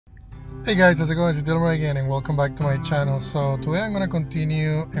Hey guys, how's it going? It's Dilmer again and welcome back to my channel. So today I'm going to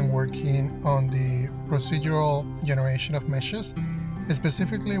continue and working on the procedural generation of meshes.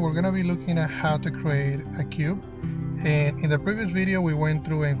 Specifically, we're going to be looking at how to create a cube. And in the previous video, we went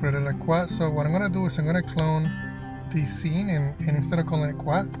through and created a quad. So what I'm going to do is I'm going to clone the scene and instead of calling it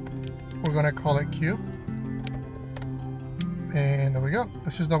quad, we're going to call it cube. And there we go.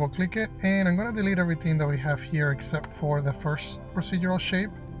 Let's just double click it. And I'm going to delete everything that we have here except for the first procedural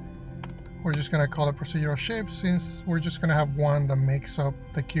shape. We're just going to call it procedural shape since we're just going to have one that makes up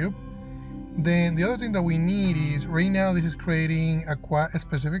the cube. Then the other thing that we need is right now this is creating a quad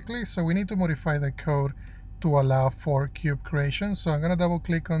specifically, so we need to modify the code to allow for cube creation. So I'm going to double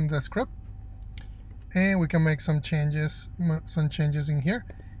click on the script and we can make some changes in here.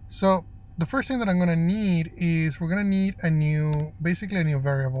 So the first thing that I'm going to need is we're going to need basically a new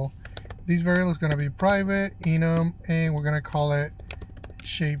variable. This variable is going to be private enum and we're going to call it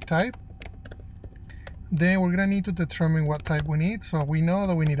shape type. Then we're going to need to determine what type we need. So we know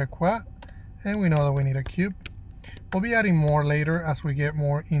that we need a quad and we know that we need a cube. We'll be adding more later as we get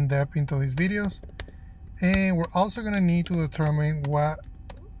more in depth into these videos. And we're also going to need to determine what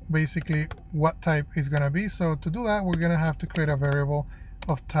type is going to be. So to do that, we're going to have to create a variable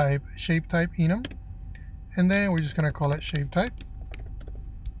of type shape type enum. And then we're just going to call it shape type.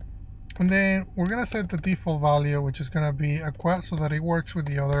 And then we're going to set the default value, which is going to be a quad so that it works with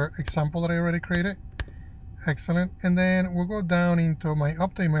the other example that I already created. Excellent. And then we'll go down into my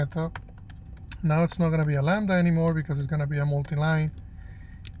update method. Now it's not going to be a lambda anymore because it's going to be a multi-line.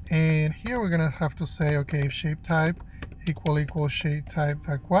 And here we're going to have to say, okay, if shape type equal shape type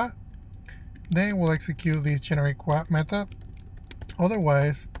quad, then we'll execute this generate quad method.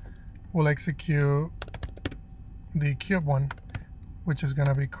 Otherwise, we'll execute the cube one, which is going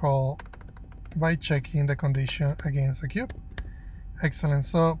to be called by checking the condition against the cube. Excellent.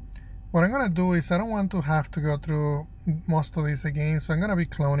 So what I'm going to do is I don't want to have to go through most of this again, so I'm going to be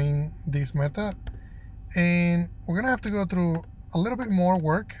cloning this method. And we're going to have to go through a little bit more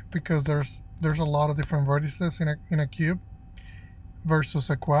work because there's a lot of different vertices in a cube versus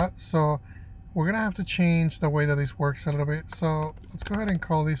a quad. So we're going to have to change the way that this works a little bit. So let's go ahead and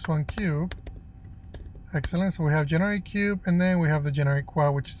call this one cube. Excellent. So we have generate cube and then we have the generate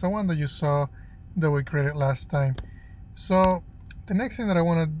quad, which is the one that you saw that we created last time. So the next thing that I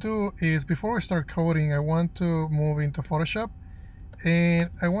want to do is before we start coding, I want to move into Photoshop and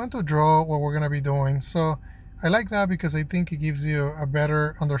I want to draw what we're going to be doing. So I like that because I think it gives you a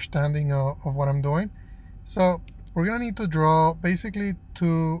better understanding of what I'm doing. So we're going to need to draw basically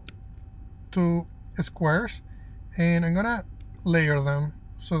two squares and I'm going to layer them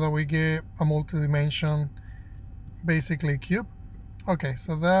so that we get a multi-dimension basically cube. Okay,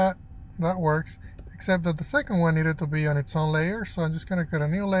 so that works. Except that the second one needed to be on its own layer. So I'm just going to create a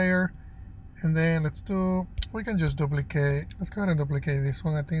new layer. And then we can just duplicate. Let's go ahead and duplicate this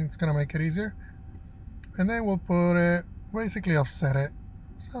one. I think it's going to make it easier. And then we'll put it, basically offset it.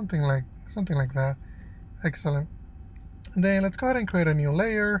 Something like that. Excellent. And then let's go ahead and create a new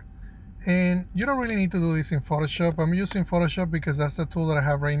layer. And you don't really need to do this in Photoshop. I'm using Photoshop because that's the tool that I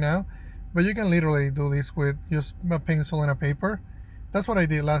have right now. But you can literally do this with just a pencil and a paper. That's what I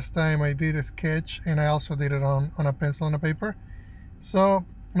did last time. I did a sketch and I also did it on a pencil and a paper. So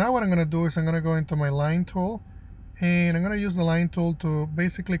now what I'm going to do is I'm going to go into my line tool and I'm going to use the line tool to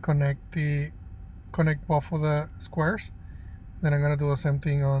basically connect both of the squares. Then I'm going to do the same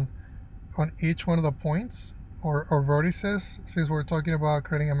thing on each one of the points or vertices since we're talking about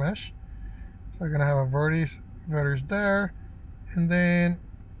creating a mesh. So I'm going to have a vertex there, and then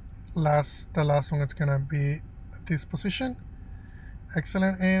the last one is going to be at this position.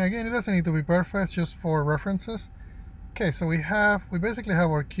 Excellent. And again, it doesn't need to be perfect, it's just for references. Okay, so we basically have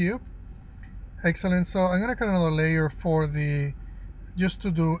our cube. Excellent. So I'm going to create another layer for just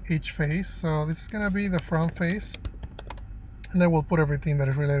to do each face. So this is going to be the front face, and then we'll put everything that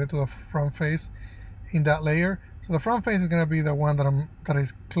is related to the front face in that layer. So the front face is going to be the one that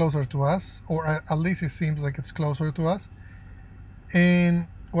is closer to us, or at least it seems like it's closer to us. And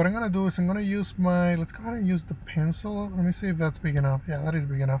what I'm going to do is I'm going to use let's go ahead and use the pencil. Let me see if that's big enough. Yeah, that is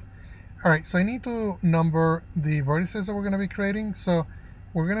big enough. All right, so I need to number the vertices that we're going to be creating. So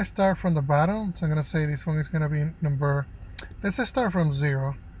we're going to start from the bottom. So I'm going to say this one is going to be let's just start from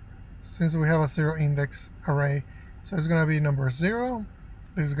 0, since we have a 0 index array. So it's going to be number 0.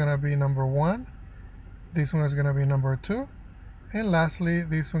 This is going to be number 1. This one is going to be number 2. And lastly,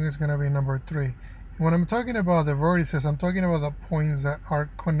 this one is going to be number 3. When I'm talking about the vertices, I'm talking about the points that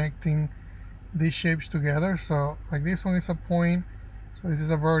are connecting these shapes together. So like this one is a point, so this is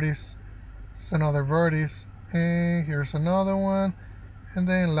a vertex, it's another vertex, and here's another one, And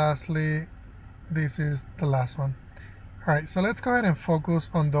then lastly, this is the last one. All right, so let's go ahead and focus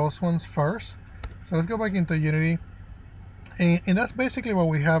on those ones first. So let's go back into Unity. And that's basically what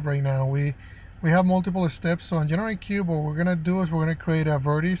we have right now. We have multiple steps. So on generate cube, what we're gonna do is we're gonna create a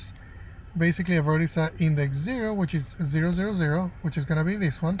vertex, basically a vertex at index 0, which is 0, 0, 0, which is gonna be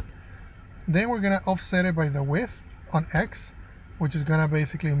this one. Then we're gonna offset it by the width on X, which is gonna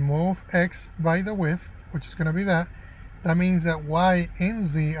basically move X by the width, which is gonna be that. That means that Y and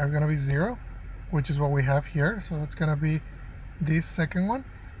Z are gonna be 0, which is what we have here. So that's gonna be this second one.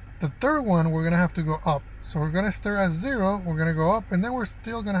 The third one, we're gonna have to go up. So we're gonna start at 0, we're gonna go up, and then we're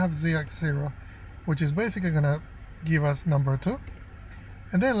still gonna have Z at 0, which is basically gonna give us number 2.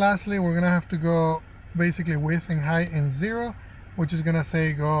 And then lastly, we're gonna have to go basically width and height in 0, which is gonna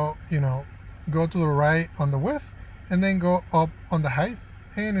say go, go to the right on the width, and then go up on the height,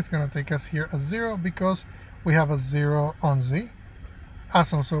 and it's gonna take us here at 0 because we have a 0 on Z.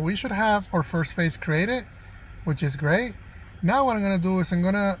 Awesome. So we should have our first face created, which is great. Now what I'm gonna do is I'm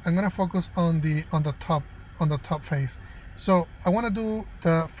gonna focus on the top face. So I want to do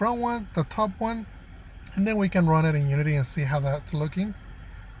the front one, the top one, and then we can run it in Unity and see how that's looking.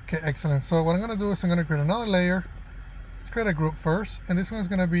 Okay, excellent. So what I'm gonna do is I'm gonna create another layer. Let's create a group first, and this one is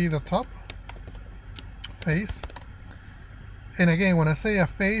gonna be the top face. And again, when I say a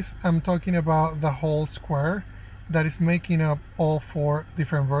face, I'm talking about the whole square that is making up all 4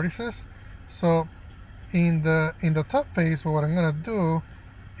 different vertices. So in the top face, what I'm gonna do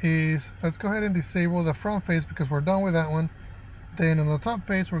is let's go ahead and disable the front face because we're done with that one. Then on the top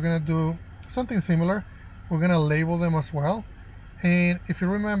face, we're gonna do something similar. We're gonna label them as well. And if you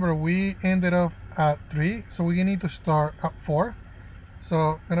remember, we ended up at 3, so we need to start at 4. So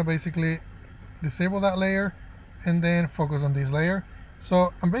I'm gonna basically disable that layer and then focus on this layer.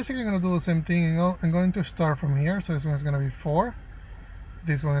 So I'm basically gonna do the same thing. I'm going to start from here. So this one is gonna be 4.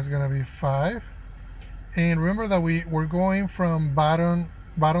 This one is gonna be 5. And remember that we're going from bottom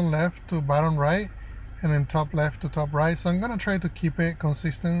left to bottom right, and then top left to top right. So I'm gonna try to keep it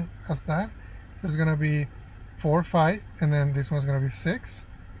consistent as that. So it's gonna be 4, 5, and then this one's gonna be 6.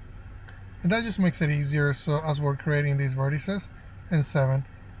 And that just makes it easier so as we're creating these vertices, and 7.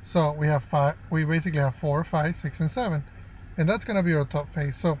 So we have 5, we basically have 4, 5, 6, and 7. And that's gonna be our top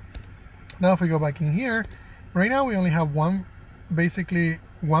face. So now if we go back in here, right now we only have basically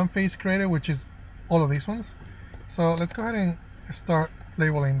one face created, which is all of these ones. So let's go ahead and start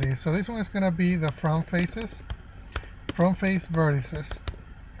labeling these. So this one is gonna be the front faces, front face vertices.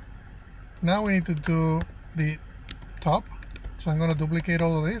 Now we need to do the top. So I'm gonna duplicate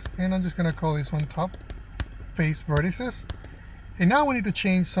all of this, and I'm just gonna call this one top face vertices. And now we need to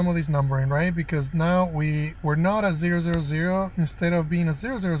change some of this numbering, right? Because now we're not at 0, 0, 0. Instead of being at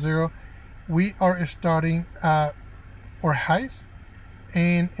 0, 0, 0, we are starting at our height.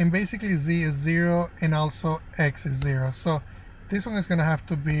 And basically Z is 0 and also X is 0. So this one is going to have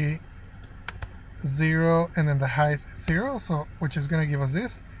to be 0 and then the height is 0, so which is going to give us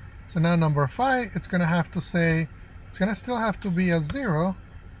this. So now number 5, it's going to have to say, it's going to still have to be a 0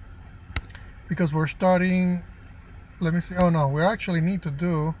 because we're starting, let me see, oh no, we actually need to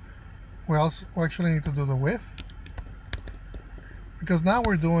do, we actually need to do the width, because now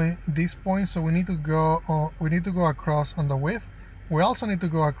we're doing this point, so we need to go across on the width. We also need to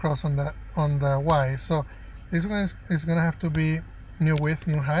go across on the Y. So this one is going to have to be new width,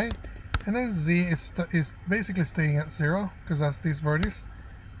 new height, and then Z is basically staying at 0 because that's this vertex.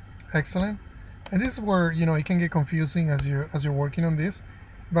 Excellent. And this is where it can get confusing as you're working on this,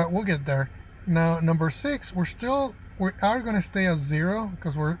 but we'll get there. Now number 6, we are going to stay at 0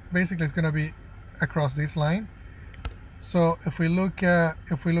 because it's going to be across this line. So if we look at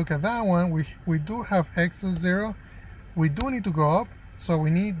that one, we do have X as 0. We do need to go up, so we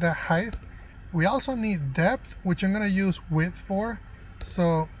need the height. We also need depth, which I'm going to use width for.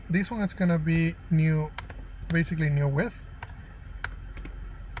 So this one is going to be basically new width.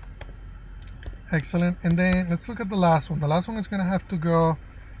 Excellent. And then let's look at the last one. The last one is going to have to go,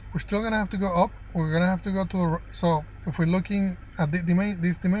 we're still going to have to go up. We're going to have to go to the, so if we're looking at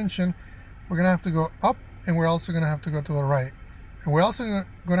this dimension, we're going to have to go up, and we're also going to have to go to the right. And we're also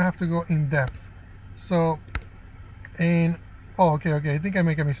going to have to go in depth. So, and, oh, okay, I think I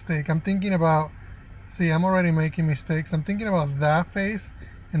make a mistake. I'm thinking about, see, I'm already making mistakes. I'm thinking about that face,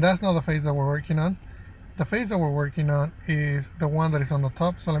 and that's not the face that we're working on. The face that we're working on is the one that is on the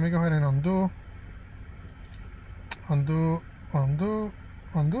top. So let me go ahead and undo. And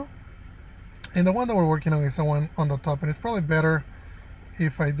the one that we're working on is the one on the top, and it's probably better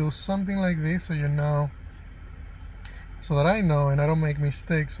if I do something like this so so that I know and I don't make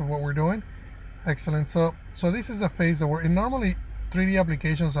mistakes of what we're doing. Excellent. So this is the face that normally 3D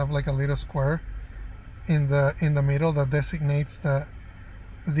applications have like a little square in the middle that designates that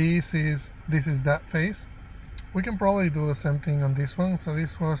this is that face. We can probably do the same thing on this one. So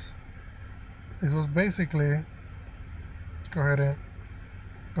this was basically, let's go ahead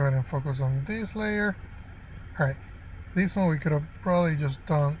and focus on this layer. All right, this one we could have probably just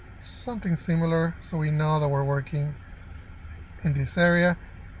done something similar so we know that we're working in this area,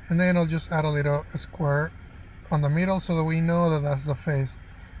 and then I'll just add a little square on the middle so that we know that that's the face.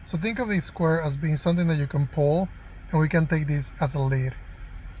 So think of this square as being something that you can pull, and we can take this as a lead.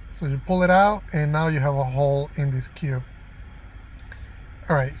 So you pull it out and now you have a hole in this cube.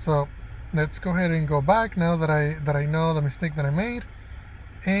 All right, so let's go ahead and go back now that I know the mistake that I made,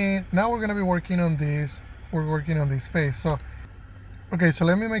 and now we're going to be working on this. We're working on this face. So okay, so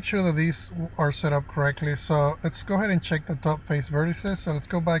let me make sure that these are set up correctly. So let's go ahead and check the top face vertices. So let's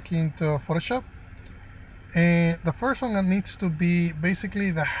go back into Photoshop, and the first one that needs to be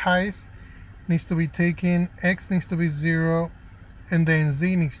basically the height needs to be taken, X needs to be 0, and then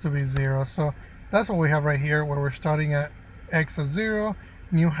Z needs to be 0. So that's what we have right here, where we're starting at X as 0,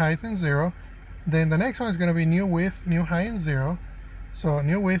 new height and 0. Then the next one is going to be new width, new height and 0. So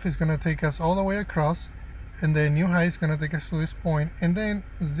new width is going to take us all the way across, and then new height is going to take us to this point, and then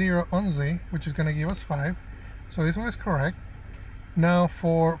 0 on Z, which is going to give us 5. So this one is correct. Now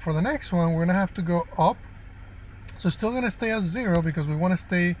for the next one, we're going to have to go up. So still going to stay at 0 because we want to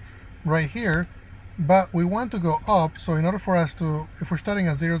stay right here, but we want to go up. So in order for us to, if we're starting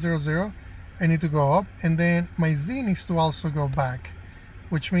at 0, 0, 0, I need to go up, and then my Z needs to also go back,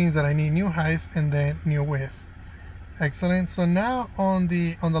 which means that I need new height and then new width. Excellent. So now on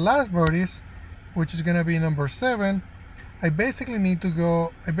the last vertex, which is going to be number 7, I basically need to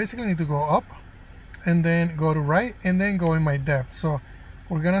go up and then go to right and then go in my depth. So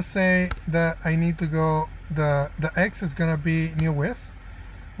we're going to say that I need to go, the X is going to be new width,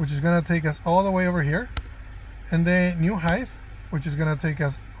 which is going to take us all the way over here, and then new height, which is going to take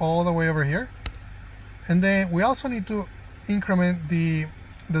us all the way over here. And then we also need to increment the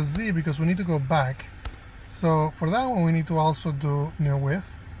Z because we need to go back. So for that one, we need to also do new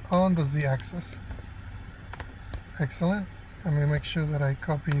width on the Z axis. Excellent. Let me make sure that I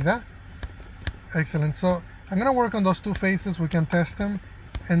copy that. Excellent. So I'm going to work on those two faces. We can test them,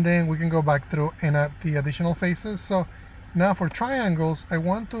 and then we can go back through and add the additional faces. So now for triangles, I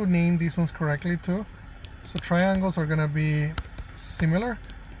want to name these ones correctly too. So triangles are going to be similar.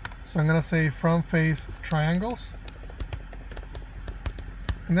 So I'm going to say front face triangles.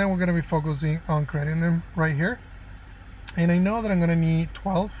 And then we're going to be focusing on creating them right here. And I know that I'm going to need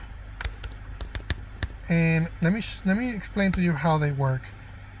 12. And let me explain to you how they work.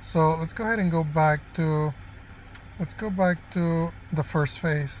 So let's go ahead and go back to the first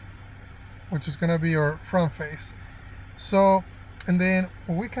face, which is going to be our front face. So, and then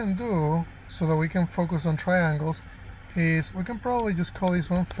what we can do so that we can focus on triangles is we can probably just call this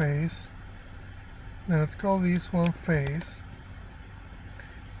one face. Then let's call this one face.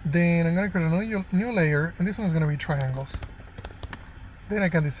 Then I'm going to create a new layer, and this one is going to be triangles. Then I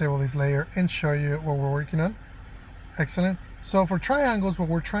can disable this layer and show you what we're working on. Excellent. So for triangles, what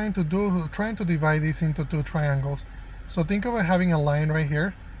we're trying to do, we're trying to divide this into two triangles. So think of it having a line right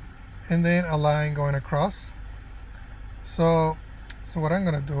here, and then a line going across. So what I'm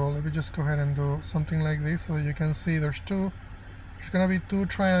going to do, let me just go ahead and do something like this so that you can see there's going to be two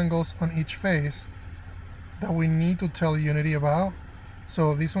triangles on each face that we need to tell Unity about.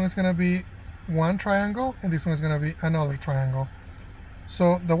 So this one is going to be one triangle, and this one is going to be another triangle.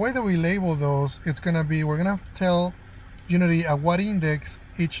 So the way that we label those, it's going to be, we're going to have to tell Unity at what index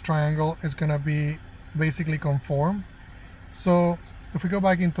each triangle is going to be basically conform. So if we go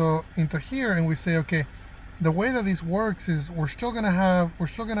back into here and we say, okay, the way that this works is we're still going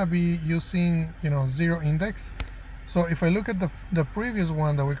to be using, 0 index. So if I look at the previous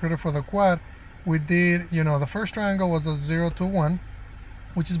one that we created for the quad, we did, the first triangle was a 0 to 1,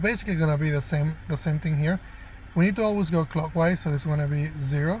 which is basically going to be the same thing here. We need to always go clockwise, so this is going to be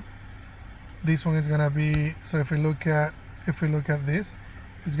 0. This one is going to be, so if we look at this,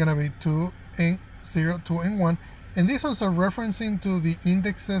 it's going to be 2 and 0, 2 and 1. And these ones are referencing to the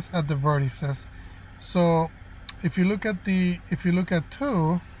indexes at the vertices. So if you look at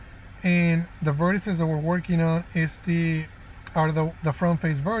 2, and the vertices that we're working on are the front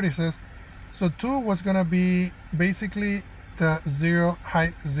face vertices. So 2 was going to be basically the 0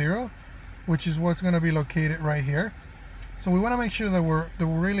 height 0, which is what's going to be located right here. So we want to make sure that we're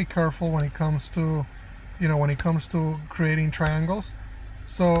really careful when it comes to creating triangles.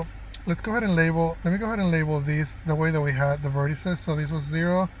 So let's go ahead and label, let me go ahead and label these the way that we had the vertices. So this was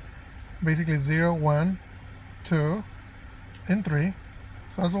 0, basically 0, 1, 2, and 3.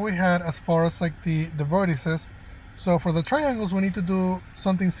 So that's what we had as far as like the vertices. So for the triangles, we need to do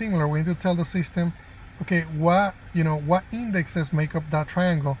something similar. We need to tell the system, okay, what indexes make up that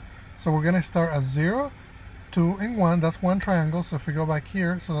triangle. So we're gonna start at 0, 2, and 1. That's one triangle. So if we go back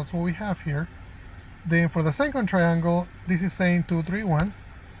here, so that's what we have here. Then for the second triangle, this is saying 2, 3, 1,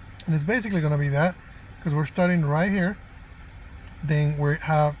 and it's basically gonna be that because we're starting right here. Then we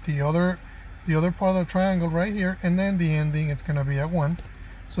have the other part of the triangle right here, and then the ending, it's gonna be at 1.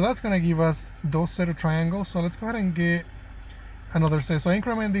 So that's gonna give us those set of triangles. So let's go ahead and get another set. So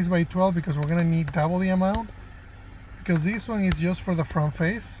increment this by 12 because we're gonna need double the amount, because this one is just for the front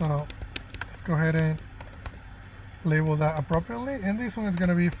face. So let's go ahead and label that appropriately, and this one is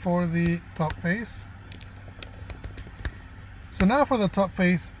gonna be for the top face. So now for the top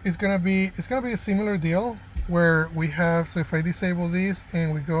face, it's gonna be a similar deal where we have, so if I disable this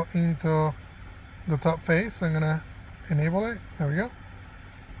and we go into the top face, I'm gonna enable it. There we go.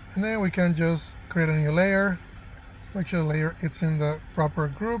 And then we can just create a new layer. Let's make sure the layer it's in the proper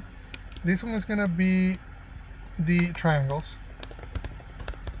group. This one is gonna be the triangles.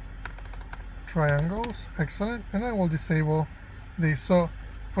 Triangles, excellent. And then we'll disable this. So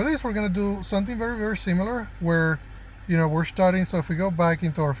for this, we're gonna do something very, very similar where, you know, we're starting. So if we go back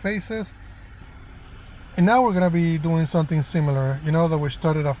into our faces, and now we're gonna be doing something similar, you know, that we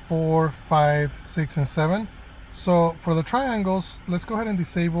started at 4, 5, 6, and 7. So for the triangles, let's go ahead and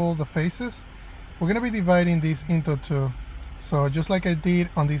disable the faces. We're gonna be dividing these into 2. So just like I did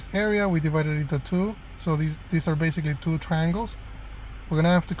on this area, we divided it into 2. So these are basically 2 triangles. We're gonna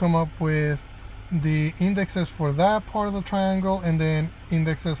have to come up with the indexes for that part of the triangle, and then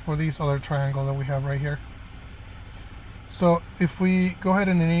indexes for this other triangle that we have right here. So if we go ahead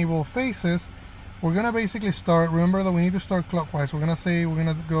and enable faces, we're gonna basically start, remember that we need to start clockwise. We're gonna say we're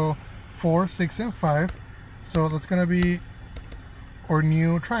gonna go 4, 6, and 5. So that's gonna be our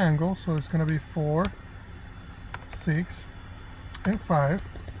new triangle. So it's gonna be 4, 6, and 5.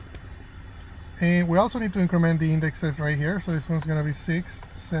 And we also need to increment the indexes right here. So this one's gonna be 6,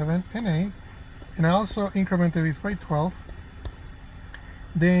 7, and 8. And I also incremented this by 12.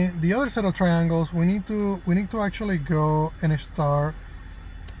 Then the other set of triangles, we need to actually go and start.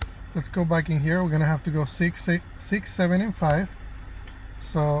 Let's go back in here. We're gonna have to go 6, 7, and 5.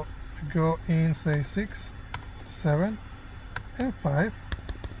 So if you go in, say 6, 7, and 5.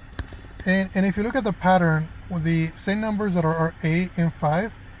 And if you look at the pattern, with the same numbers that are 8 and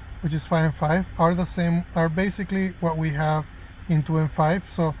 5, which is 5 and 5, are the same, are basically what we have in 2 and 5.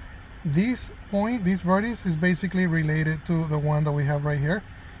 So this point, this vertex, is basically related to the one that we have right here.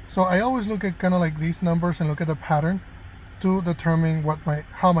 So I always look at kind of like these numbers and look at the pattern to determine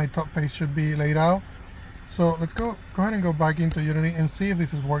how my top face should be laid out. So let's go ahead and go back into Unity and see if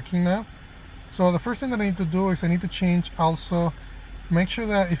this is working now. So the first thing that I need to do is I need to change also, make sure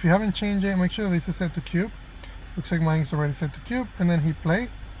that if you haven't changed it, make sure this is set to cube. Looks like mine is already set to cube, and then hit play.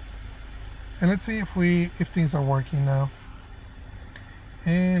 And let's see if things are working now.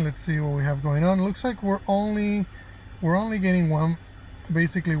 And let's see what we have going on. Looks like we're only getting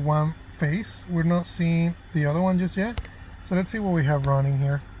basically one face. We're not seeing the other one just yet. So let's see what we have running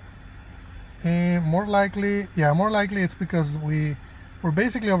here. And more likely it's because we're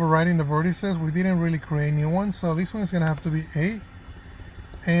basically overriding the vertices. We didn't really create new ones. So this one is gonna have to be 8.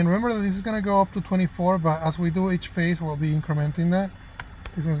 And remember that this is gonna go up to 24, but as we do each phase, we'll be incrementing that.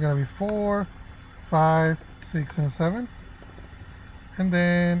 This one's gonna be 4, 5, 6, and 7. And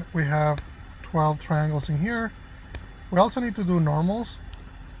then we have 12 triangles in here. We also need to do normals.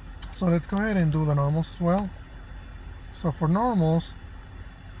 So let's go ahead and do the normals as well. So for normals,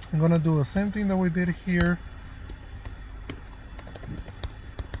 I'm gonna do the same thing that we did here.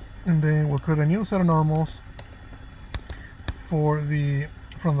 And then we'll create a new set of normals for the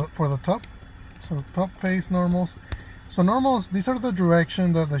top. So top face normals. So normals, these are the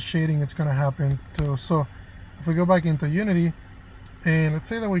direction that the shading is gonna happen to. So if we go back into Unity, and let's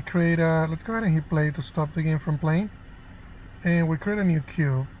say that we create let's go ahead and hit play to stop the game from playing. And we create a new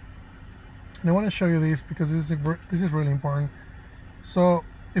cube. And I want to show you this because this is really important. So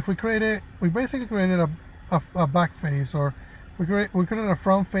if we basically created a back face, or we created a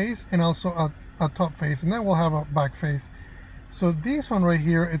front face and also a top face, and then we'll have a back face. So this one right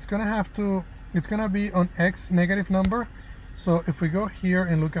here, it's gonna be on X negative number. So if we go here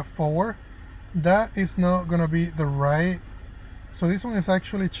and look at forward, that is not gonna be the right. So this one is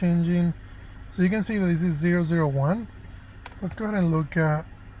actually changing. So you can see that this is 0, 0, 1. Let's go ahead and look at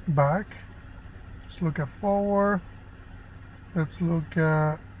back. Let's look at forward. Let's look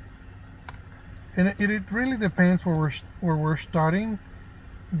at, and it really depends where we're starting.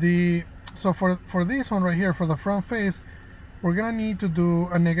 So for this one right here, for the front face, we're gonna need to do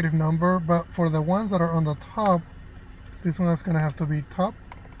a negative number, but for the ones that are on the top, this one is gonna have to be top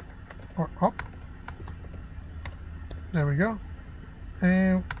or up. There we go.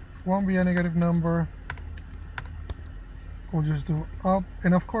 And it won't be a negative number. We'll just do up.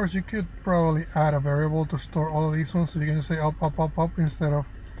 And of course you could probably add a variable to store all of these ones, so you can just say up, up, up, up instead of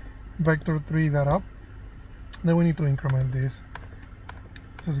vector 3 that up. Then we need to increment this.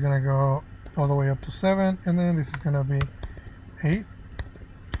 This is gonna go all the way up to 7, and then this is gonna be 8.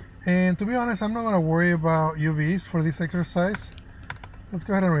 And to be honest, I'm not gonna worry about UVs for this exercise. Let's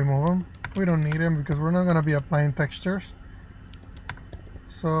go ahead and remove them. We don't need them because we're not gonna be applying textures.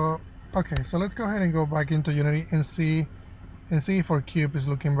 So okay, so let's go ahead and go back into Unity and see if our cube is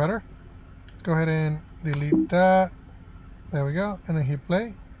looking better. Let's go ahead and delete that. There we go, and then hit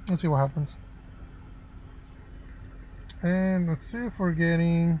play. Let's see what happens. And let's see if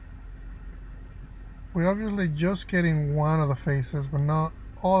we're obviously just getting one of the faces, but not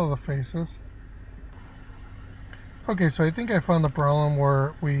all of the faces. Okay, so I think I found the problem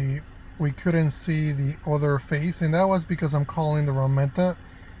where we couldn't see the other face, and that was because I'm calling the wrong method.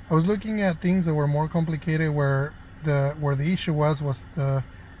 I was looking at things that were more complicated where the issue was the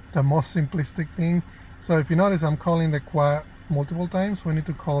most simplistic thing. So if you notice, I'm calling the quad multiple times. We need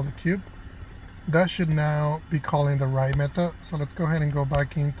to call the cube. That should now be calling the right method. So let's go ahead and go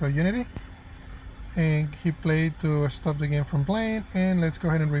back into Unity and hit play to stop the game from playing, and let's go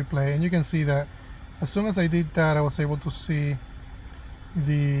ahead and replay. And you can see that as soon as I did that, I was able to see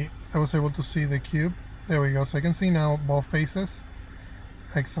the cube. There we go. So I can see now both faces.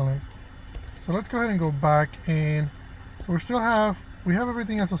 Excellent. So let's go ahead and go back, and so we have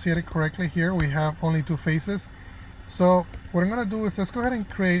everything associated correctly here. We have only 2 faces. So what I'm gonna do is let's go ahead and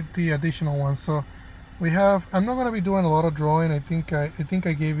create the additional one. So I'm not gonna be doing a lot of drawing. I think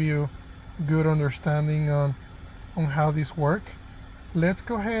I gave you good understanding on how these work. Let's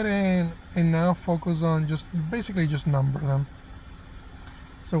go ahead and now focus on just number them.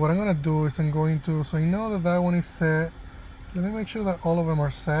 So what I'm gonna do is so I know that one is set. Let me make sure that all of them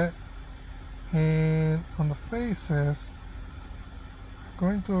are set. And on the faces, I'm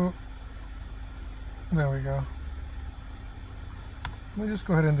going to, there we go. Let me just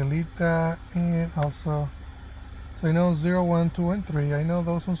go ahead and delete that, and also, so I know 0, 1, 2, and 3. I know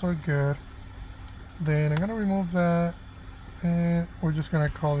those ones are good. Then I'm gonna remove that, and we're just gonna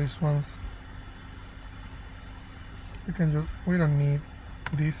call these ones. We don't need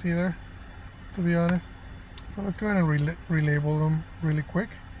these either, to be honest. So let's go ahead and relabel them really quick.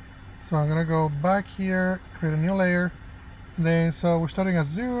 So I'm gonna go back here, create a new layer. And then, so we're starting at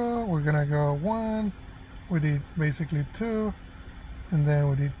 0, we're gonna go 1, we did basically 2, and then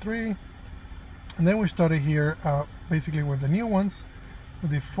we did 3. And then we started here basically with the new ones. We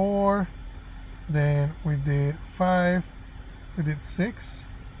did 4, then we did 5, we did 6,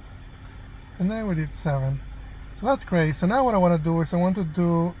 and then we did 7. So that's great. So now what I want to do is I want to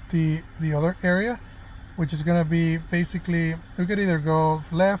do the other area, which is going to be basically, you could either go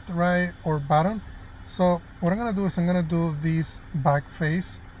left, right, or bottom. So what I'm going to do is I'm going to do this back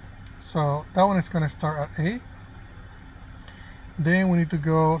face. So that one is going to start at A. Then we need to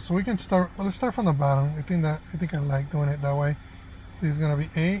go, so we can start, well, let's start from the bottom. I think I like doing it that way. This is going to be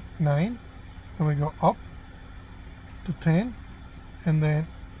A, 9. Then we go up to 10, and then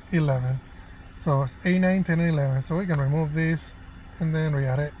 11. So it's A, 9, 10, and 11. So we can remove this and then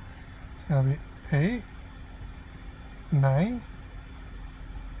re-add it. It's going to be A, 9,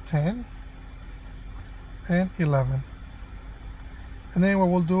 10, and 11. And then what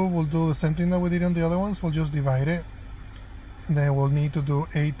we'll do the same thing that we did on the other ones. We'll just divide it. And then we'll need to do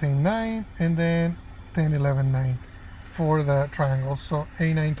 8, 10, 9, and then 10, 11, 9 for the triangle. So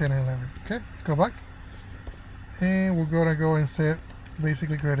A, 9, 10, and 11. Okay, let's go back. And we're gonna go and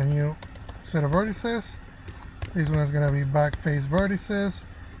basically create a new set of vertices. This one is gonna be back face vertices.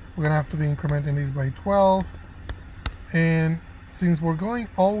 We're gonna have to be incrementing these by 12. And since we're going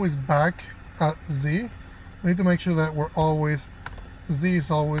always back at Z, we need to make sure that Z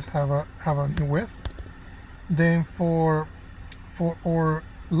is always have a new width. Then for our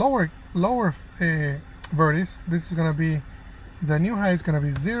lower vertex, this is gonna be, the new height is gonna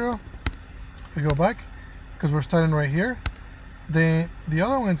be 0. If we go back, because we're starting right here, then the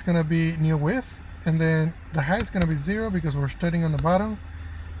other one is gonna be new width, and then the height is gonna be 0 because we're starting on the bottom,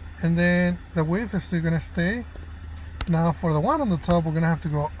 and then the width is still gonna stay. Now for the one on the top, we're gonna have to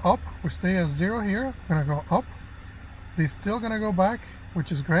go up. We stay at 0 here, we're gonna go up. This is still gonna go back,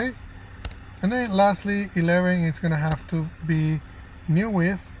 which is great. And then lastly, 11 is gonna have to be new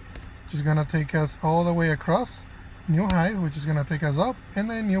width, which is gonna take us all the way across, new height, which is gonna take us up, and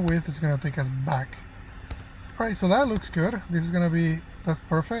then new width is gonna take us back. All right, so that looks good. This is gonna be, that's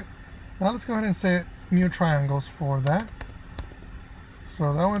perfect. Now let's go ahead and set new triangles for that.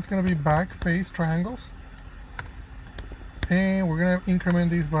 So that one's gonna be back face triangles. And we're gonna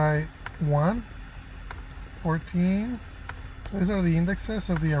increment these by 1, 14. So these are the indexes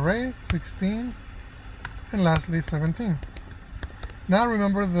of the array, 16, and lastly 17. Now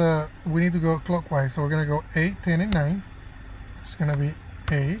remember we need to go clockwise, so we're gonna go 8, 10, and 9. It's gonna be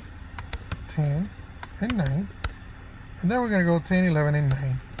 8, 10, and 9. And then we're gonna go 10, 11, and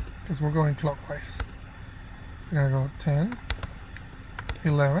 9, because we're going clockwise. We're gonna go 10,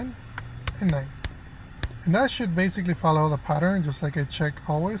 11, and 9. And that should basically follow the pattern, just like I check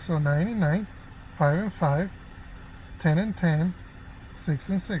always. So 9 and 9, 5 and 5, 10 and 10, 6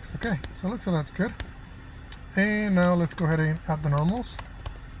 and 6. Okay, so it looks like that's good. And now let's go ahead and add the normals.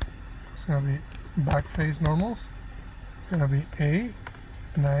 It's going to be back face normals. It's going to be 8,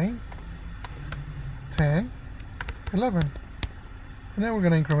 9, 10, 11. And then we're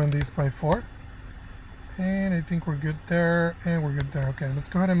going to increment these by 4. And I think we're good there, and we're good there. Okay, let's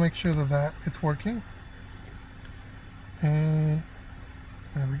go ahead and make sure that it's working. And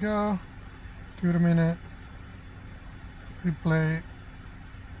there we go. Give it a minute. Replay.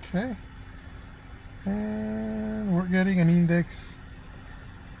 Okay. And we're getting an index.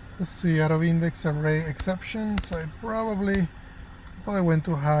 Let's see, out of index array exception. So I probably went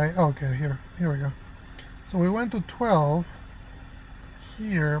too high. Okay, here we go. So we went to 12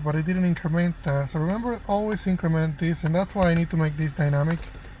 here, but I didn't increment that. So remember, always increment this, and that's why I need to make this dynamic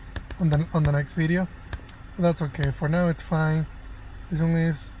on the next video. But that's okay. For now, it's fine. This one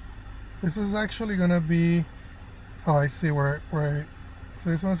is. This was actually gonna be. Oh, I see where so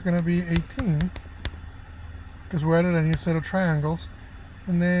this one's gonna be 18 because we added a new set of triangles,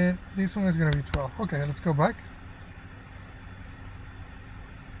 and then this one is gonna be 12. Okay, let's go back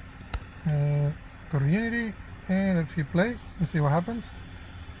and go to Unity, and let's hit play and see what happens.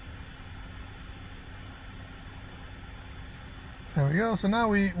 There we go. So now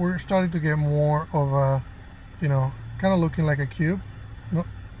we're starting to get more of a, you know, kind of looking like a cube.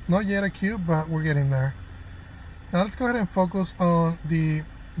 Not yet a cube, but we're getting there. Now let's go ahead and focus on the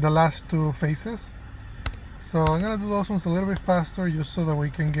last two faces. So I'm gonna do those ones a little bit faster, just so that we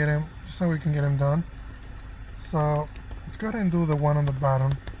can get them, done. So let's go ahead and do the one on the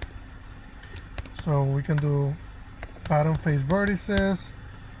bottom. So we can do bottom face vertices.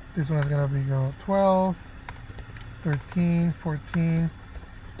 This one is gonna be go 12, 13, 14,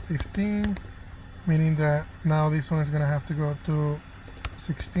 15, meaning that now this one is gonna have to go to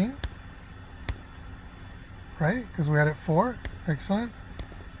 16. Right, because we added 4. Excellent.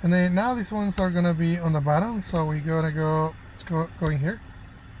 And then now these ones are gonna be on the bottom, so we gotta go, let's go in here,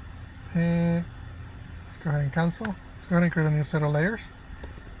 and let's go ahead and cancel. Let's go ahead and create a new set of layers.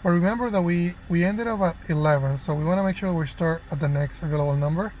 But remember that we ended up at 11, so we want to make sure we start at the next available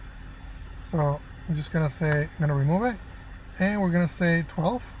number. So I'm just gonna say, I'm gonna remove it, and we're gonna say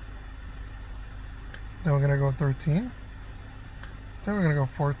 12. Then we're gonna go 13. Then we're gonna go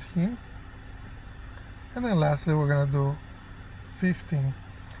 14. And then lastly, we're gonna do 15.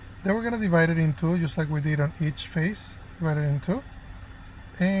 Then we're gonna divide it in 2, just like we did on each face. Divide it in 2.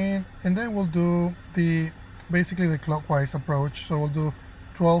 And then we'll do basically the clockwise approach. So we'll do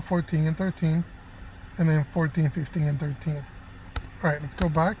 12, 14, and 13. And then 14, 15, and 13. All right, let's go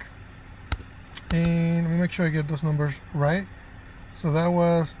back. And let me make sure I get those numbers right. So that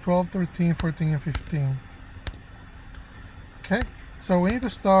was 12, 13, 14, and 15. Okay. So we need to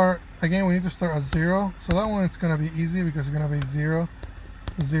start, again, we need to start at 0. So that one, it's going to be easy because it's going to be 0,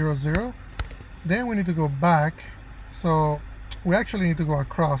 0, 0. Then we need to go back. So we actually need to go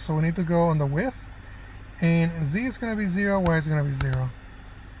across. So we need to go on the width. And Z is going to be 0, Y is going to be 0.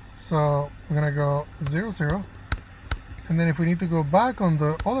 So we're going to go 0, 0. And then if we need to go back on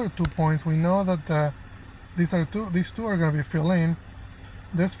the other 2 points, we know that these two are going to be filled in.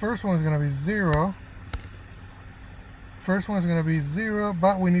 This first one is going to be 0. First one is going to be 0,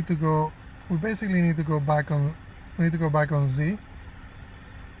 but we basically need to go back on Z.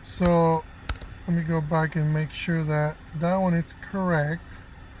 So let me go back and make sure that one is correct.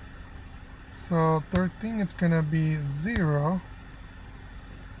 So 13, it's going to be 0.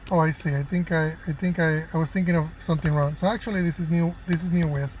 Oh, I see. I think I was thinking of something wrong. So actually this is new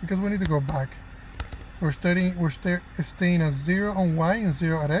width because we need to go back. We're staying at 0 on Y and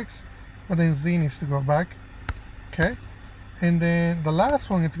 0 at X, but then Z needs to go back. Okay. And then the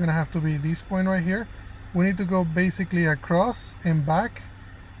last one, it's going to have to be this point right here. We need to go basically across and back.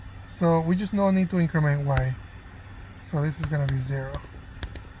 So we just don't need to increment Y. So this is going to be 0.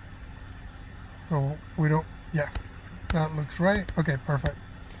 So we don't, yeah, that looks right. Okay, perfect.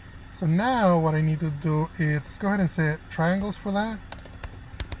 So now what I need to do is let's go ahead and set triangles for that.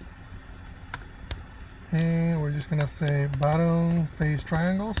 And we're just gonna say bottom face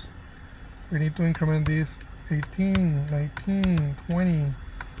triangles. We need to increment these 18, 19, 20,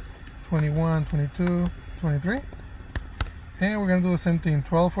 21, 22, 23. And we're gonna do the same thing,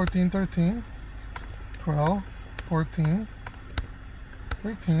 12, 14, 13, 12, 14,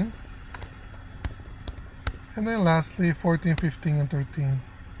 13. And then lastly, 14, 15, and 13.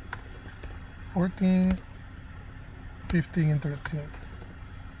 14, 15, and 13.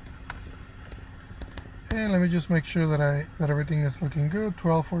 And let me just make sure that everything is looking good.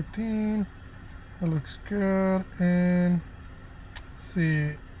 12, 14, that looks good. And let's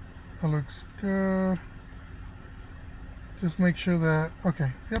see, that looks good. Just make sure that,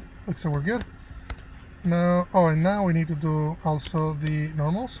 okay, yep, looks like we're good. Now, oh, and now we need to do also the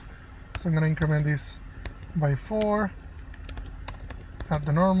normals. So I'm gonna increment this by 4, add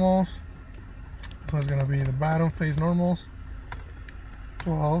the normals. This one's gonna be the bottom face normals.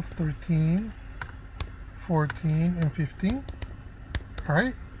 12, 13, 14, and 15. All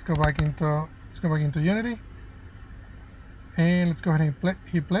right, let's go back into Unity, and let's go ahead and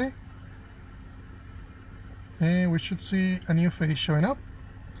hit play. And we should see a new face showing up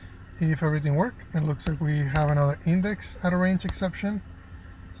if everything works. It looks like we have another index out of range exception.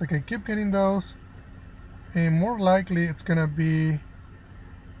 So I can keep getting those, and more likely it's gonna be,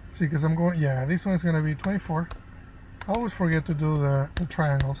 let's see, because I'm going, yeah, this one is gonna be 24. I always forget to do the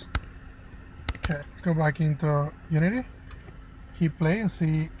triangles. Okay, let's go back into Unity, hit play, and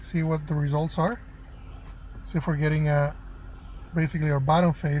see what the results are. See if we're getting basically our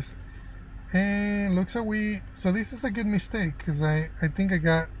bottom face. And looks like so this is a good mistake, because I think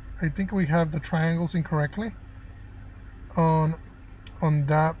we have the triangles incorrectly on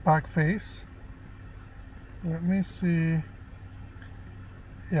that back face. So let me see.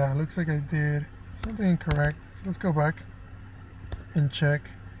 Yeah, it looks like I did something incorrect. So let's go back and check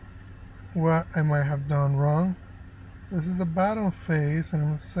what I might have done wrong. So this is the bottom face, and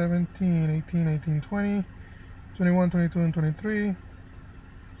I'm 17, 18, 19, 20, 21, 22, and 23.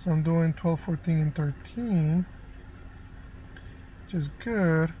 So I'm doing 12, 14, and 13, which is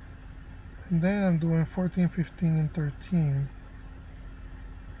good. And then I'm doing 14, 15, and 13.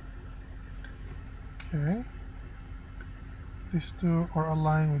 Okay. These two are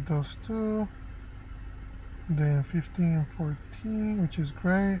aligned with those two. Then 15 and 14, which is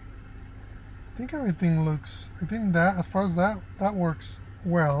great. I think everything looks, I think that, as far as that works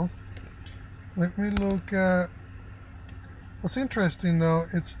well. Let me look at, what's interesting though,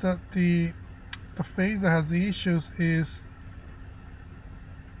 it's that the face that has the issues is,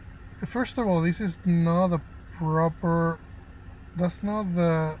 first of all, this is not the proper, that's not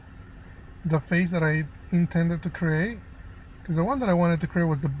the face that I intended to create, because the one that I wanted to create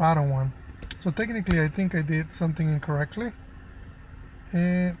was the bottom one. So technically I think I did something incorrectly.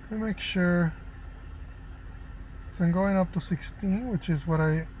 And let me make sure. So I'm going up to 16, which is what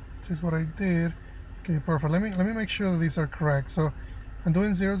I did. Okay, perfect. Let me make sure that these are correct. So I'm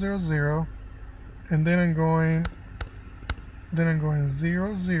doing 0, 0, 0, and then I'm going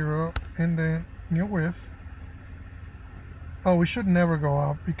 0, 0, and then new width. Oh, we should never go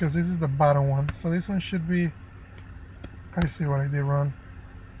up because this is the bottom one. So this one should be, I see what I did wrong.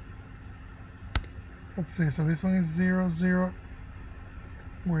 Let's see, so this one is 0, 0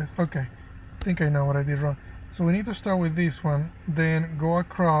 width. Okay, I think I know what I did wrong. So we need to start with this one, then go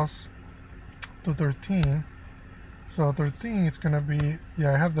across to 13. So 13 is gonna be,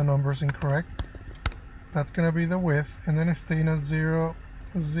 yeah, I have the numbers incorrect. That's gonna be the width, and then it's staying at 0,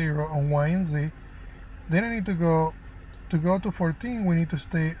 0 on Y and Z. Then I need to go to 14, we need to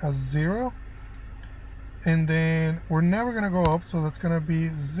stay at 0, and then we're never gonna go up, so that's gonna be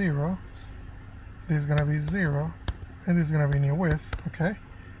 0. This is gonna be 0, and this is gonna be new width. Okay,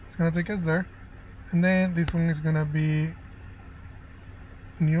 it's gonna take us there, and then this one is gonna be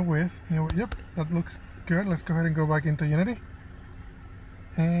new width. Yep, that looks good. Let's go ahead and go back into Unity,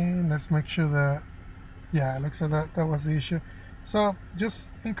 and let's make sure that, yeah, it looks like that was the issue. So just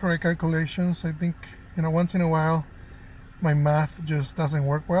incorrect calculations. I think, you know, once in a while my math just doesn't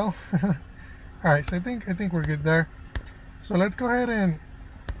work well. All right, so I think we're good there. So let's go ahead and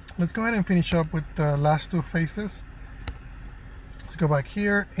finish up with the last two faces. Let's go back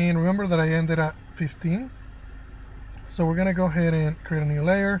here, and remember that I ended at 15. So we're gonna go ahead and create a new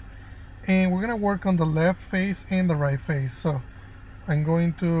layer, and we're gonna work on the left face and the right face. So I'm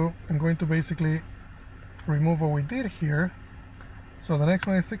going to basically remove what we did here. So the next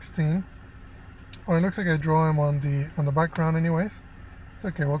one is 16. Oh, it looks like I draw him on the background anyways. It's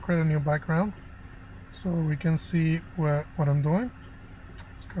okay, we'll create a new background so we can see what I'm doing.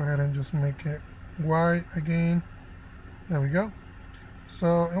 Let's go ahead and just make it white again. There we go.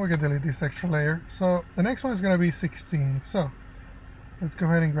 So, and we can delete this extra layer. So the next one is going to be 16. So let's go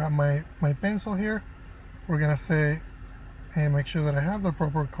ahead and grab my pencil here. We're going to say, and make sure that I have the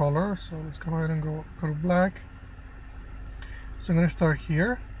proper color. So let's go ahead and go to black. So I'm going to start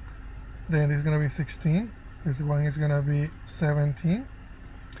here. Then this is going to be 16. This one is going to be 17.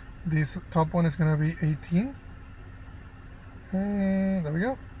 This top one is going to be 18. And there we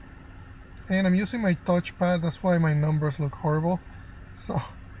go. And I'm using my touchpad, that's why my numbers look horrible. So,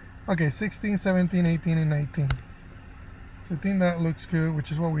 okay, 16, 17, 18, and 19. So I think that looks good,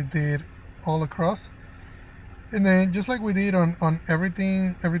 which is what we did all across. And then just like we did on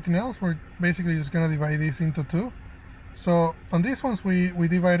everything else, we're basically just gonna divide this into two. So on these ones, we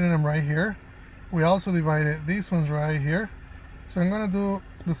divided them right here. We also divided these ones right here. So I'm gonna do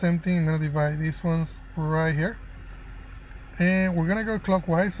the same thing. I'm gonna divide these ones right here. And we're gonna go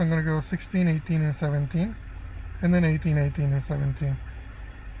clockwise. So I'm gonna go 16, 18, and 17. And then 18, 18, and 17.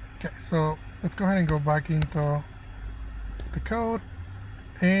 Okay, so let's go ahead and go back into the code.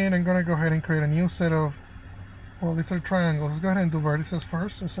 And I'm gonna go ahead and create a new set of, well, these are triangles. Let's go ahead and do vertices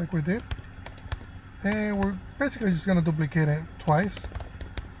first, just like we did. And we're basically just gonna duplicate it twice.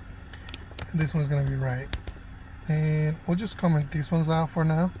 And this one's gonna be right. And we'll just comment these ones out for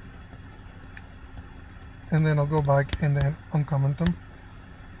now. And then I'll go back and then uncomment them.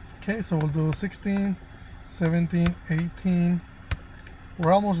 Okay, so we'll do 16, 17, 18.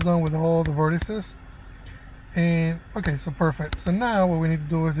 We're almost done with all the vertices. And okay, so perfect. So now what we need to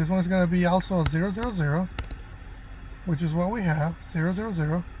do is this one is going to be also a 0, 0, 0, which is what we have, 0, 0,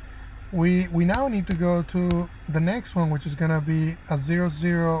 0. We now need to go to the next one, which is going to be a 0,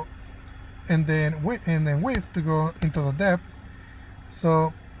 0, and then width to go into the depth.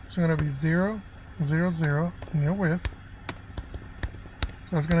 So it's going to be 0, 0, 0 new width.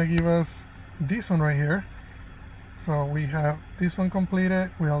 So it's going to give us this one right here. So we have this one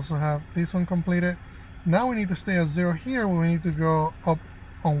completed. We also have this one completed. Now we need to stay at 0 here. We need to go up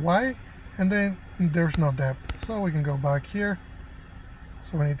on Y, and then there's no depth. So we can go back here.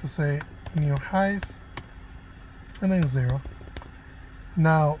 So we need to say new height, and then 0.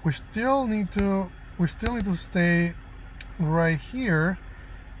 Now we still need to stay right here,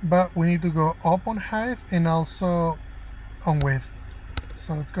 but we need to go up on height and also on width.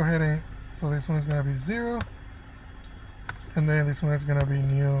 So let's go ahead and, so this one is going to be 0, and then this one is going to be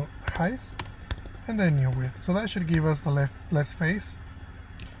new height, and then new width. So that should give us the left face.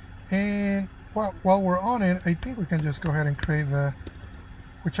 And while we're on it, I think we can just go ahead and create the,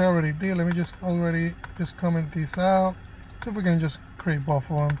 which I already did. Let me just comment these out. See if we can just create both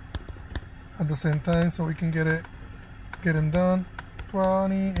of them at the same time so we can get them done.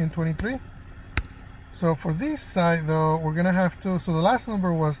 20 and 23. So for this side though, we're gonna have to, so the last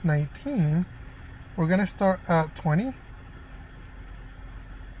number was 19. We're gonna start at 20,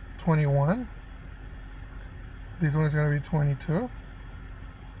 21. This one is gonna be 22,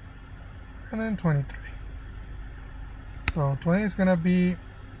 and then 23. So 20 is gonna be,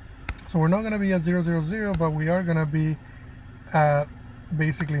 so we're not gonna be at 0, 0, 0, but we are gonna be at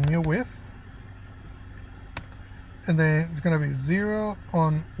basically new width. And then it's going to be 0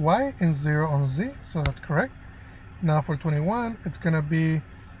 on Y and 0 on Z, so that's correct. Now for 21, it's going to be,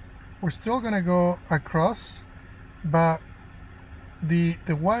 we're still going to go across, but the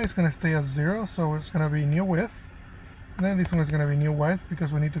Y is going to stay at 0, so it's going to be new width. And then this one is going to be new width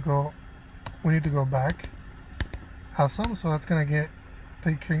because we need to go back. Awesome, so that's going to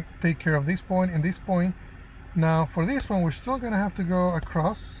take care of this point and this point. Now for this one, we're still going to have to go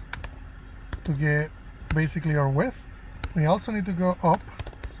across to get basically our width. We also need to go up,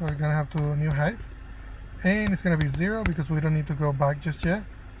 so we're gonna have to do new height, and it's gonna be 0 because we don't need to go back just yet.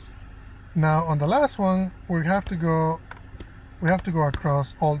 Now on the last one, we have to go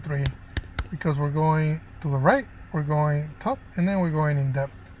across all three because we're going to the right, we're going top, and then we're going in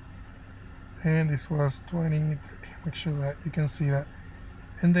depth. And this was 23. Make sure that you can see that.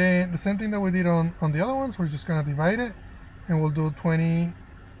 And then the same thing that we did on the other ones, we're just gonna divide it, and we'll do 20,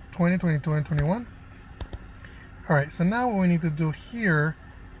 22, and 21. All right, so now what we need to do here,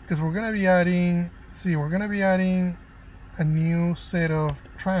 because we're going to be adding, let's see, we're going to be adding a new set of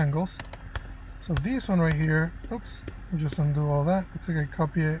triangles. So this one right here, oops, we'll just undo all that. Looks like I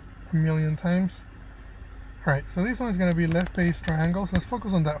copied it a million times. All right, so this one is going to be left face triangles. Let's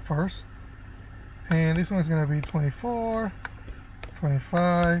focus on that first. And this one is going to be 24,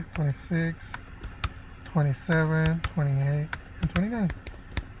 25, 26, 27, 28, and 29.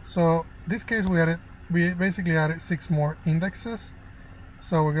 So in this case, we basically added 6 more indexes.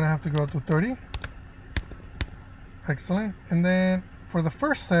 So we're gonna have to go to 30. Excellent. And then for the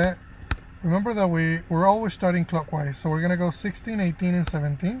first set, remember that we're always starting clockwise. So we're going to go 16, 18, and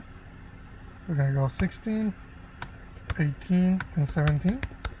 17. So we're going to go 16, 18, and 17.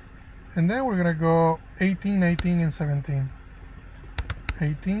 And then we're going to go 18, 19, and 17.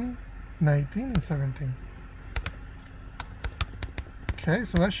 18, 19, and 17. Okay,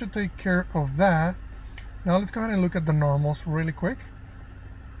 so that should take care of that. Now let's go ahead and look at the normals really quick,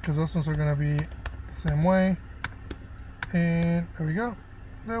 because those ones are going to be the same way. And there we go.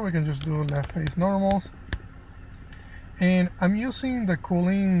 Then we can just do left face normals. And I'm using the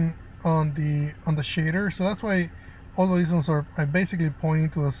cooling on the shader, so that's why all of these ones are basically pointing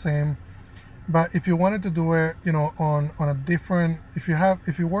to the same. But if you wanted to do it, you know, on a different, if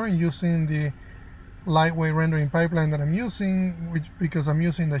you weren't using the lightweight rendering pipeline that I'm using, because I'm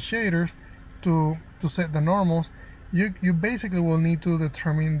using the shaders to set the normals, you basically will need to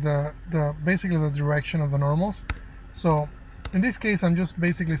determine basically the direction of the normals. So in this case, I'm just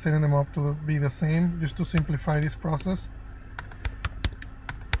basically setting them up to be the same, just to simplify this process.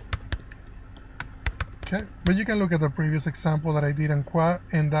 Okay, but you can look at the previous example that I did in quad,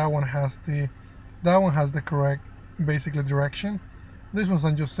 and that one has the correct basically direction. This one's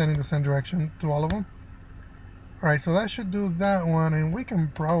I'm just setting the same direction to all of them. All right, so that should do that one, and we can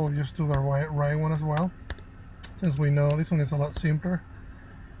probably just do the right one as well, since we know this one is a lot simpler.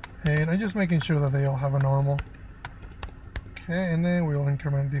 And I'm just making sure that they all have a normal. Okay, and then we'll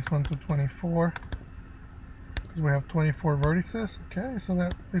increment this one to 24, because we have 24 vertices. Okay, so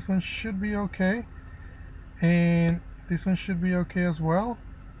that this one should be okay. And this one should be okay as well.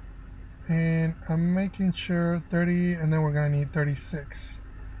 And I'm making sure 30, and then we're gonna need 36.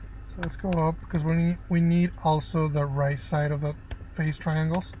 So let's go up, because we need also the right side of the face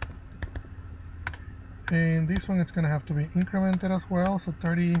triangles. And this one, it's gonna have to be incremented as well. So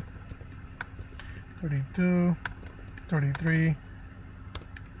 30, 32, 33,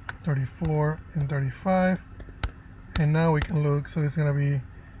 34, and 35. And now we can look, so it's gonna be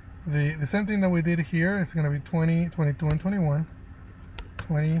the same thing that we did here. It's going to be 20, 22, and 21.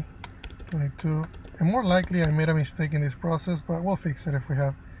 20, 22. And more likely I made a mistake in this process, but we'll fix it if we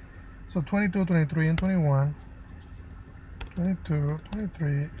have. So 22, 23, and 21. 22,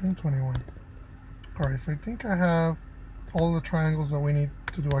 23, and 21. Alright, so I think I have all the triangles that we need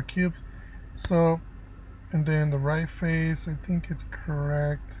to do a cube. So, and then the right face, I think it's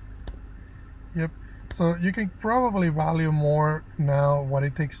correct. Yep. So you can probably value more now what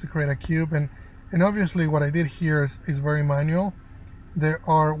it takes to create a cube, and obviously what I did here is very manual. There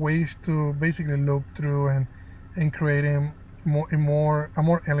are ways to basically loop through and create a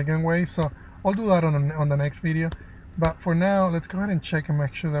more elegant way. So I'll do that on the next video. But for now, let's go ahead and check and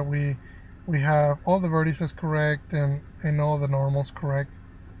make sure that we have all the vertices correct and all the normals correct,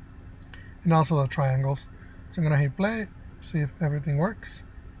 and also the triangles. So I'm gonna hit play, see if everything works.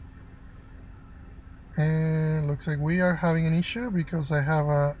 And looks like we are having an issue, because I have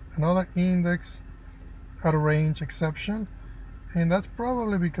another index out of range exception, and that's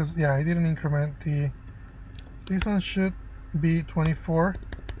probably because, yeah, I didn't increment this one should be 24,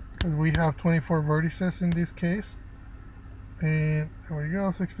 because we have 24 vertices in this case. And there we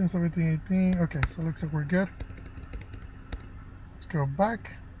go, 16, 17, 18. Okay, so it looks like we're good. Let's go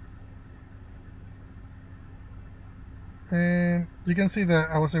back. And you can see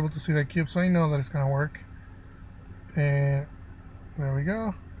that I was able to see the cube, so I know that it's gonna work. And there we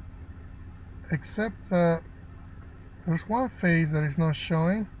go. Except that there's one face that is not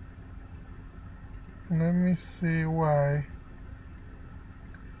showing. Let me see why.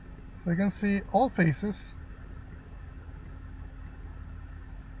 So I can see all faces.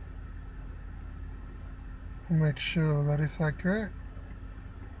 Make sure that is accurate.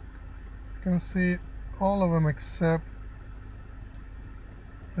 I can see all of them except,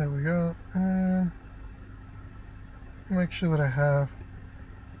 there we go, and make sure that I have,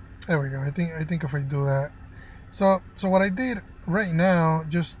 there we go. I think if I do that, so what I did right now,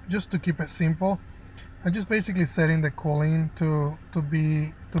 just to keep it simple, I'm just basically setting the cooling to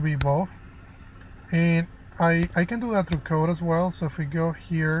be both, and I can do that through code as well. So if we go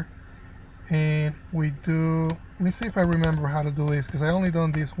here and we do, let me see if I remember how to do this, because I only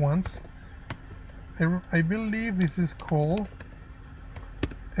done this once. I believe this is cool,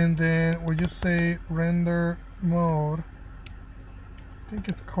 and then we just say render mode. I think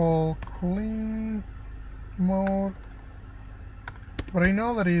it's called cooling mode, but I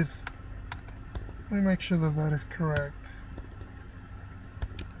know that is, let me make sure that that is correct.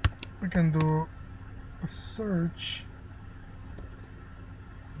 We can do a search.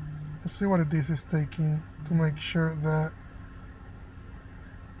 Let's see what this is taking to make sure that,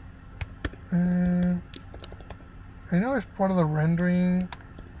 and I know it's part of the rendering.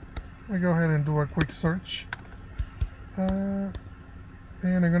 Let me go ahead and do a quick search. And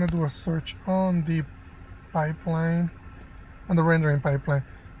I'm gonna do a search on the pipeline, on the rendering pipeline.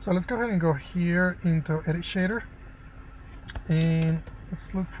 So let's go ahead and go here into Edit Shader. And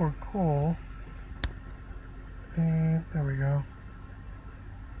let's look for coal. And there we go.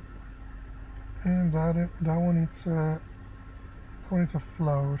 And that one needs a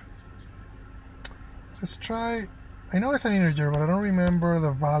float. Let's try. I know it's an integer, but I don't remember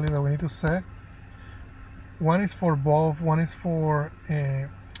the value that we need to set. One is for both. One is for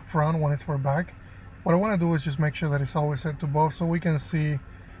front. One is for back. What I want to do is just make sure that it's always set to both, so we can see.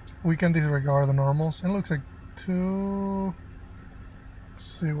 We can disregard the normals. It looks like 2. Let's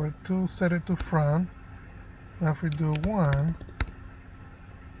see what 2 set it to front. Now if we do 1,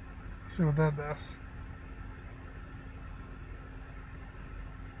 see what that does.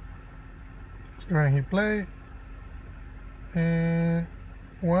 Let's go ahead and hit play. And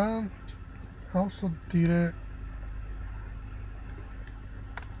 1 also did it.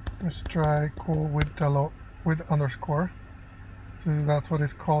 Let's try cool with underscore. So that's what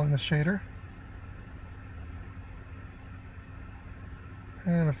it's called in the shader.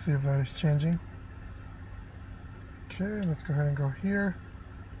 And let's see if that is changing. Okay, let's go ahead and go here.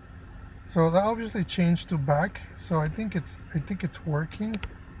 So that obviously changed to back. So I think it's working.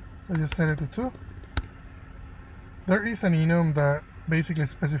 So I just set it to 2. There is an enum that basically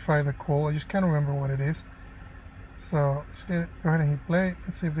specifies the call. I just can't remember what it is. So let's go ahead and hit play.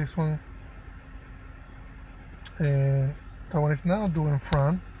 Let's see if this one. And that one is now doing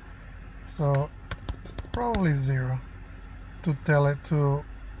front. So it's probably 0 to tell it to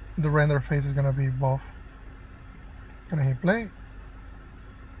the render face is gonna be both. Gonna hit play.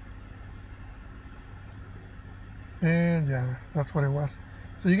 And yeah, that's what it was.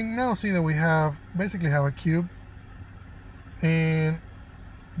 So you can now see that we basically have a cube. And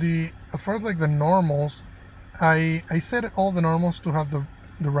as far as like the normals, I set all the normals to have the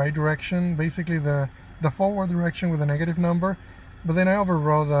right direction, basically the forward direction with a negative number, but then I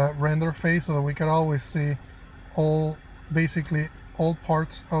overrode the render face so that we could always see basically all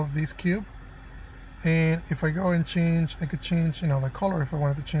parts of this cube. And if I go and change, I could change, the color. If I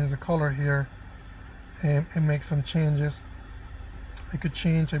wanted to change the color here and make some changes, I could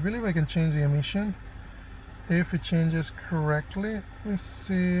change. I believe I can change the emission if it changes correctly. Let's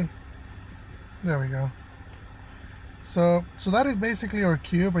see. There we go. So that is basically our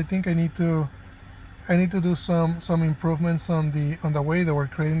cube. I think I need to do some improvements on the way that we're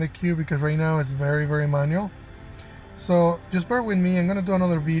creating the cube, because right now it's very, very manual. So just bear with me. I'm gonna do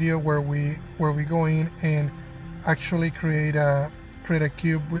another video where we go in and actually create a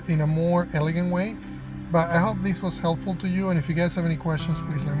cube in a more elegant way. But I hope this was helpful to you, and if you guys have any questions,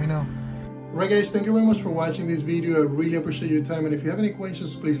 please let me know. Alright guys, thank you very much for watching this video. I really appreciate your time, and if you have any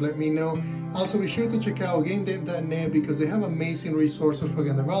questions, please let me know. Also, be sure to check out gamedev.net because they have amazing resources for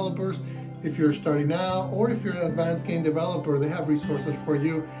game developers. If you're starting out or if you're an advanced game developer, they have resources for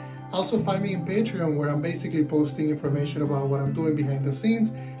you. Also, find me in Patreon, where I'm basically posting information about what I'm doing behind the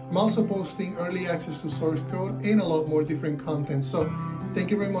scenes. I'm also posting early access to source code and a lot more different content. So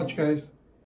thank you very much, guys.